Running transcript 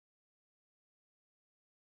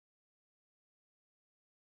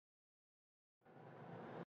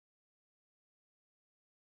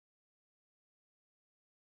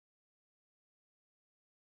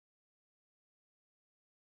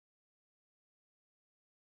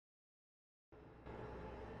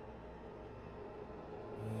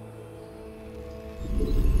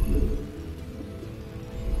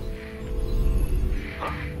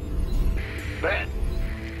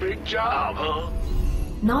job, huh?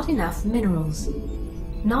 Not enough minerals.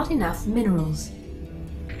 Not enough minerals.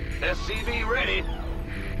 SCV ready.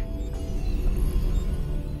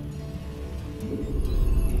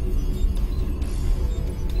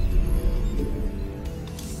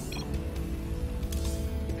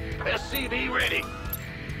 SCV ready.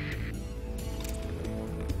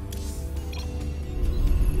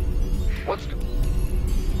 What's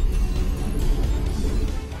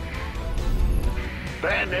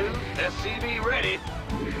bad news? SCV ready.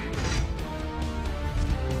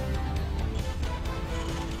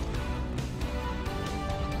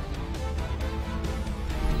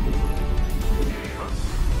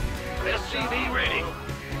 SCV ready.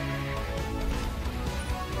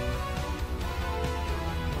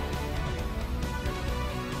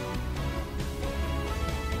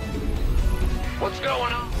 What's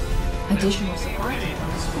going on? Additional supply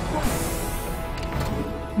depots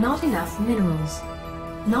required. Not enough minerals.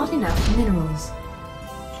 Not enough minerals.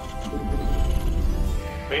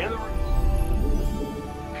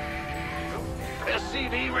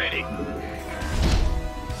 SCV ready.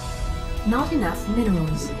 Not enough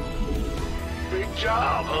minerals. Big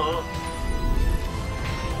job, huh?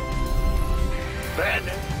 Bad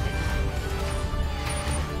news.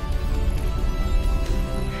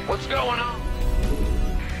 What's going on?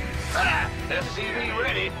 Ah! SCV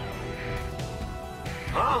ready.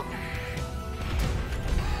 Huh?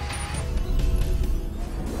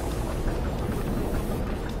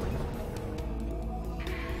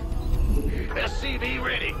 SCV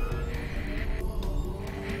ready.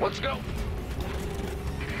 Let's go.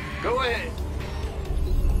 Go ahead.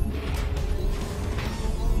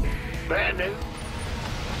 Bad news.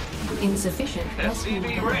 Insufficient rescue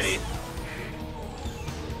SCV gas. ready.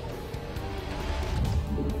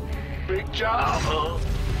 Big job, huh?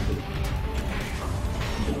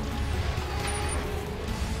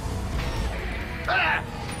 Ah!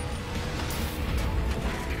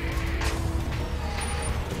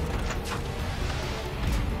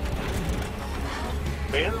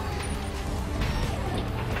 Ben?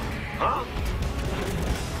 Huh?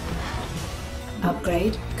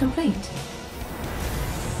 Upgrade complete.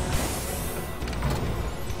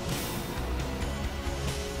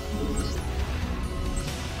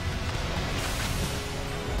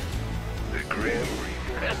 The Grim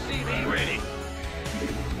Reaper. SCV ready.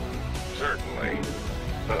 Certainly.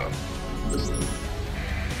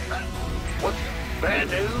 What's bad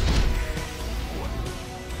news?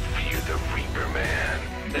 Fear the Reaper, man.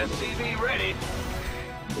 SCV ready.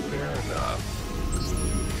 Fair enough.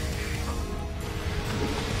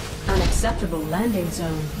 Unacceptable landing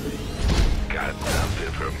zone. Got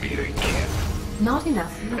something for me to get. Not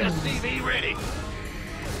enough minerals. SCV ready.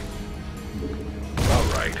 All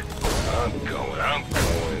right. I'm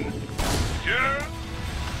going. Sure?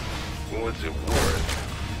 What's it worth?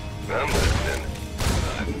 I'm listening.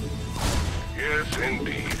 Yes,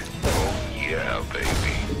 indeed. Oh, yeah,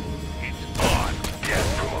 baby. It's on. Death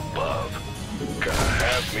from above. Gonna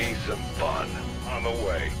have me some fun. On the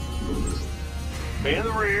way. In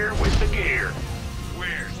the rear with the gear.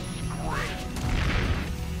 We're screwed.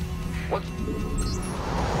 What's...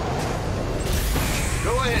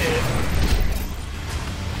 Go ahead.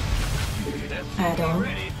 Add-on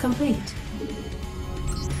complete.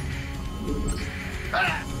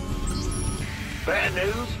 Ah! Bad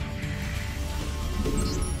news.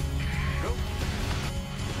 Go.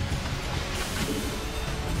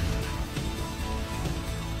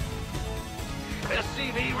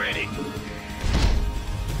 SCV ready.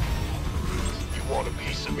 You want a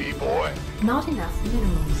piece of me, boy? Not enough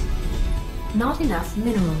minerals. Not enough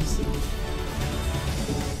minerals.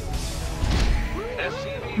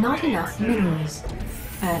 SCV Not ready. enough minerals.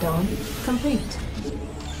 Add-on complete.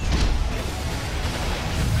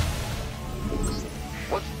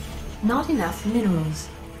 What's... Not enough minerals.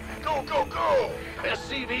 Go, go, go!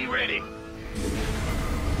 SCV ready.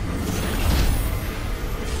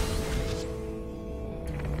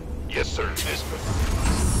 Yes, sir, Mister.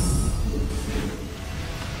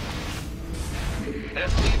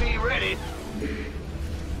 SCV ready.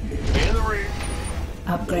 In the rear.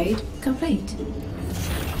 Upgrade complete.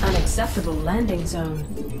 Unacceptable landing zone.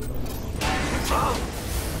 Huh?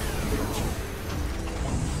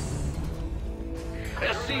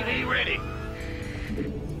 SCV ready.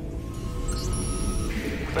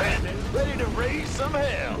 Bandit, ready to raise some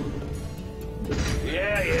hell.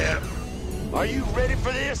 Yeah. Are you ready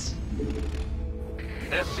for this?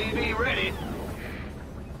 SCV ready.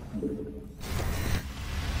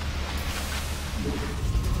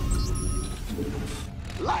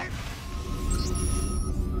 Light.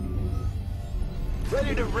 Ready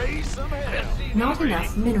Ready to raise some hell. SCV Not ready.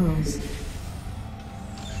 enough minerals.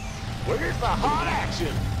 Where's the hot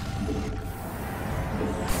action?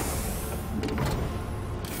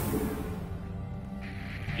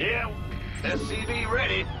 Yeah, SCV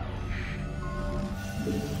ready.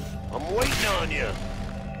 I'm waiting on you.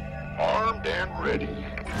 Armed and ready.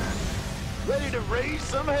 Ready to raise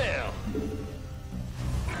some hell.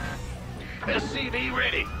 SCV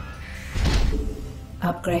ready.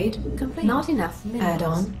 Upgrade complete. Not enough minerals.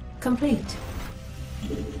 Add-on complete.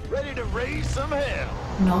 Ready to raise some hell.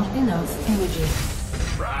 Not enough energy.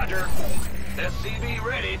 Roger. SCV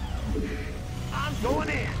ready. I'm going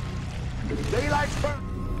in. Daylight's burn.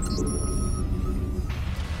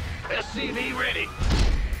 SCV ready.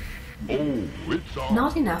 Oh, it's on.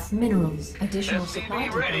 Not enough minerals. Additional SCV supply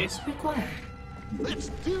ready. depots required. Let's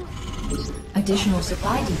do Additional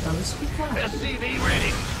supply depots required. SCV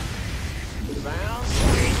ready. sounds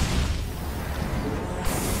sweet.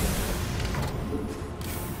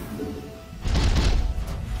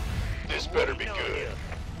 This better be good.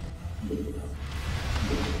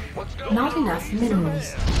 What's going Not on? enough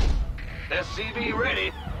minerals. SCV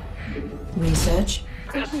ready. Research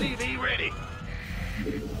complete. SCV ready.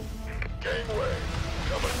 Gangway.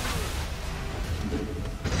 Coming.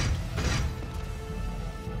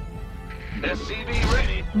 SCV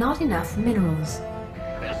ready. Not enough minerals.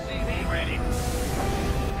 SCV ready.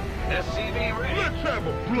 SCV ready. Let's have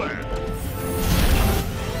a blast.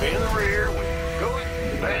 In the rear, we're going.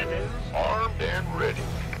 Bad news. Armed and ready.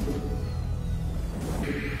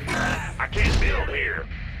 I can't build here.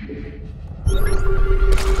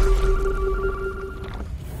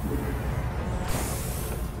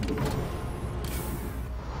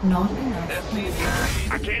 Not enough. SCV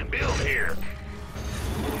ready. I can't build here.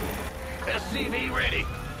 SCV ready.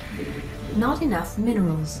 Not enough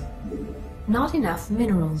minerals. Not enough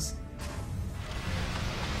minerals.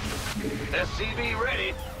 SCV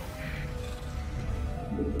ready.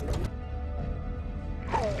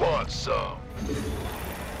 Who wants some?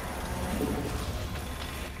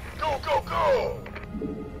 Go, go, go!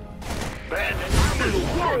 Bad news.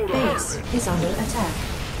 Middle world Base is under attack.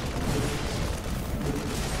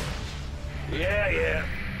 Yeah.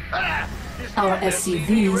 Ah! Our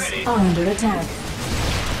SCVs are under attack.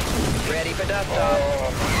 Ready for dump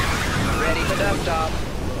top. Ready for dump top.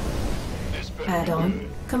 This better Add-on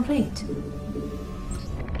complete.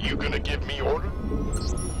 You gonna give me order?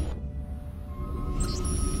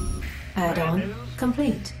 Add-on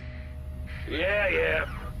complete. Yeah.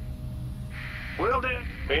 Will do.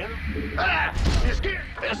 Ben. Ah! You're scared.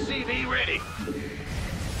 SCV ready.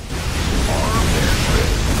 Armed and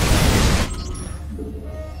ready.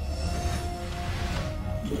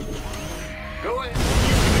 Go ahead.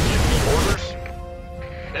 You gonna give me orders?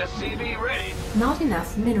 SCV ready. Not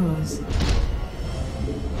enough minerals.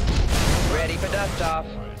 Ready for dust off.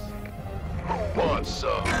 Who wants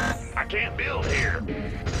some? I can't build here.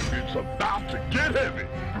 It's about to get heavy.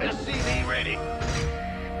 SCV ready.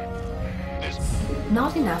 This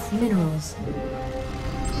Not enough minerals.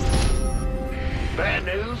 Bad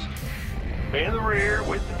news. In the rear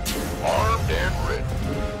with armed and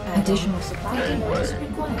ready. Additional supply depots Gangway.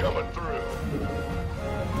 required. Coming through.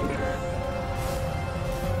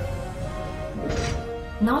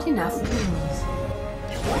 Not enough minerals.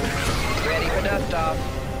 Ready for dust off.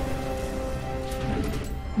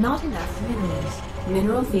 Not enough minerals.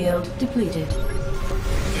 Mineral field depleted.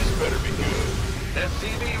 This better be good.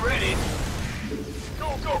 SCV ready. Go,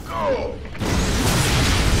 go, go!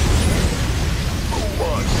 Who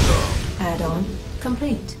wants some? Add-on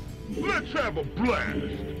complete. Let's have a blast!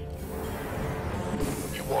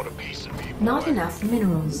 You want a piece of me? Not boy? enough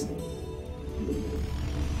minerals. You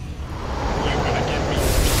gonna give me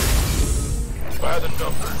by the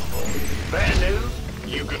numbers, boy? Bad news.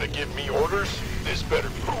 You gonna give me orders? This better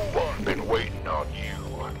be who won. Been waiting on you.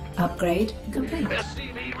 Upgrade complete.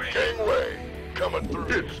 SCV ready. Gangway, coming through.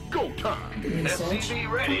 It's go time. Research SCV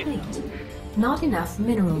ready. complete. Not enough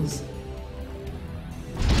minerals.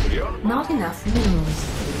 You're Not enough minerals.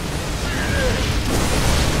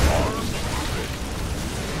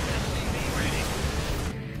 SCV ready.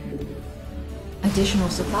 Additional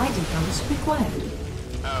supply depots required.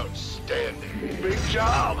 Outstanding. Big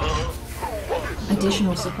job, huh? Who wants some?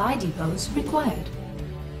 Additional supply depots required.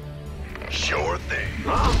 Sure thing.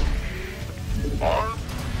 Huh? Armed.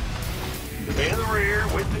 In the rear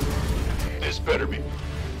with the This better be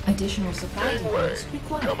Additional supply gangway, depots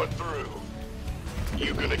required. coming through.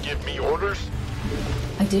 You gonna give me orders?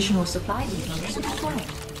 Additional supply depots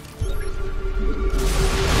required.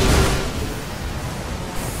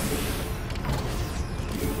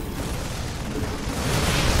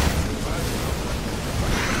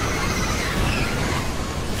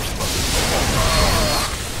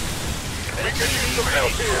 could use some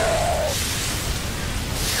help here.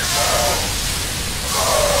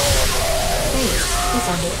 Base is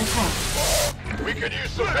under attack. We could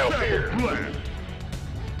use some help here. Now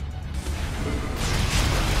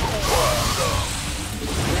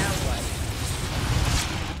what?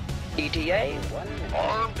 ETA, 1 minute.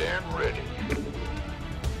 Armed and ready.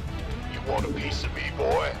 You want a piece of me,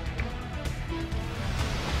 boy?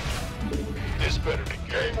 This better be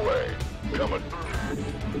gangway. Coming through.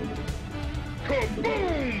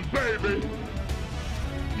 Kaboom, baby!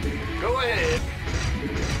 Go ahead.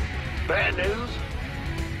 Bad news?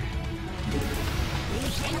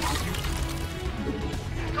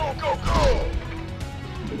 Go, go, go!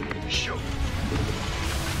 Shoot!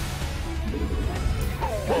 Who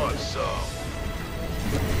wants some?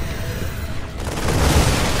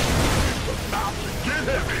 It's about to get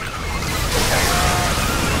heavy!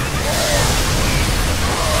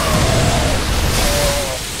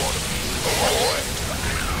 Want a piece of the boy?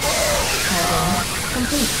 Cargo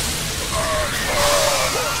complete. Oh,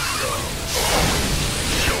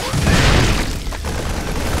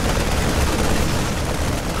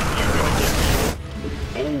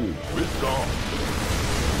 it's on.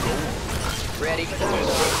 Go on. Ready for This dust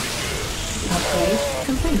better off. be good. Upgrade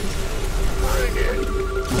complete. Bring it.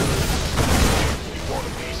 You want a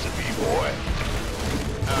piece of me, boy?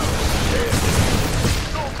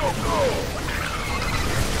 Outstanding. Go, go, go!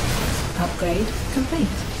 Upgrade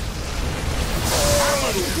complete. I'm a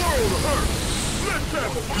little world hurt. Let's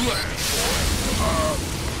have a blast.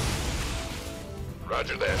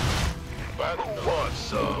 Roger that. Who wants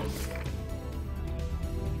some?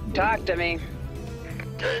 Talk to me.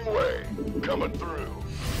 Gangway, coming through.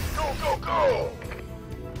 Go, go, go!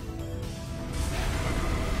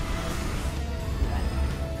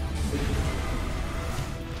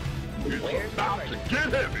 It's about to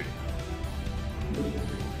get heavy.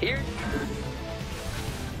 Here.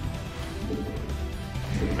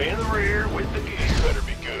 Be in the rear with the geese. Better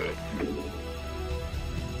be good.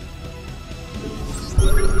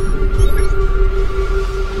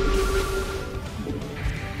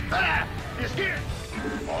 Ah! He's here!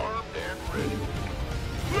 Armed and ready.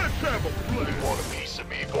 Let's have a play. You want a piece of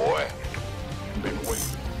me, boy? Been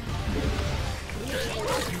waiting.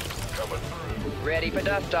 Gangway, coming through. Ready for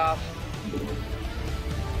dust off.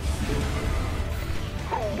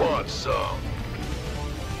 Who wants some?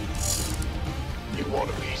 You want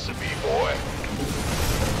a piece of me, boy?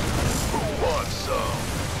 Who wants some?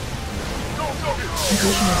 Go, go, go!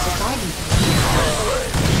 Additional supply depot. Gangway,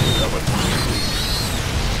 coming through.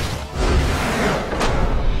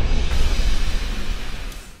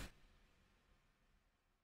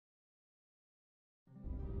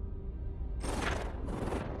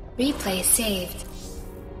 Replay saved.